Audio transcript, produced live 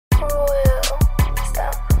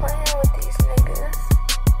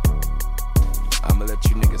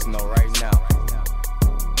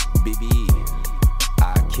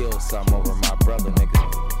Kill something over my brother, nigga.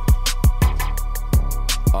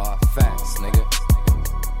 All facts, nigga.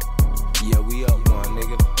 Yeah, we up one,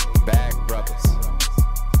 nigga. Bag brothers.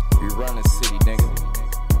 We run the city, nigga.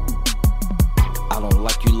 I don't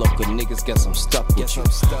like you local niggas, guess I'm stuck with you.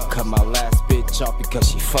 Cut my last bitch off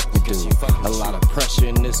because she fuck with dude. A lot of pressure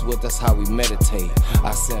in this wood, that's how we meditate.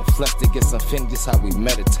 I sent flex to get some fin, that's how we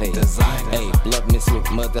meditate. Hey, blood mixed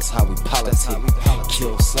with mud, that's how we politic.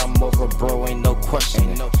 Kill some over bro, ain't no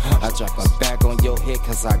question. I drop a bag on your head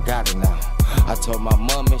cause I got it now. I told my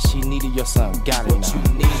mom and she needed your son, got it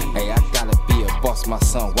now. Hey, I gotta be a boss, my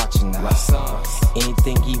son watching now.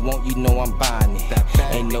 Anything he want, you know I'm buying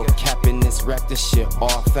it. Ain't no cap in this rap, this shit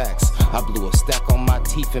all facts. I blew a stack on my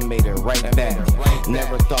teeth and made it right back.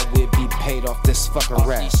 Never thought we'd be paid off this fucking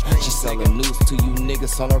rap. She selling news to you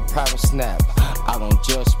niggas on her private snap. I don't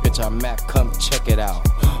judge, bitch, I map, come check it out.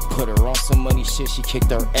 Put her on some money shit, she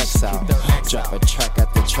kicked her ex out. Drop a track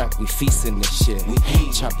at the track, we feasting this shit.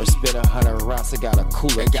 Chopper spit 100 rounds, it got a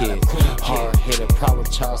cooler kid. Hard hitter, power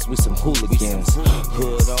Charles, we some hooligans.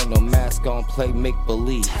 Hood on, no mask on, play make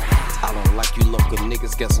believe. I don't like you local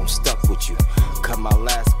niggas, guess I'm stuck with you. Cut my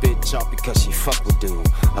last bitch off because she fuck with dude.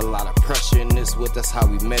 A lot of pressure in this wood, that's how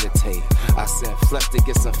we meditate. I sent flex to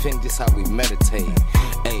get some fin, that's how we meditate.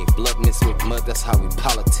 Hey, blood mixed with mud, that's how we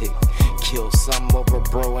politic. Kill some over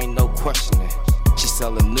bro, ain't no questioning. She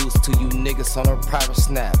selling news to you niggas on her private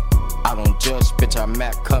snap. I don't judge, bitch, I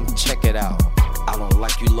map, come check it out. I don't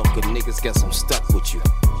like you local niggas, guess I'm stuck with you.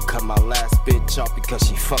 Cut my last bitch off because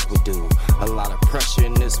she fuck with dude. A lot of pressure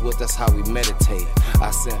in this wood, that's how we meditate.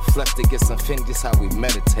 I sent flex to get some fin, that's how we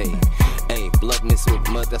meditate. Hey, blood mixed with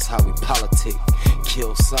mud, that's how we politic.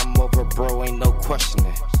 Kill some over bro, ain't no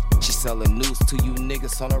questioning. She selling news to you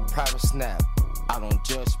niggas on her private snap. I don't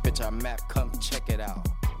judge, bitch, I map, come check it out.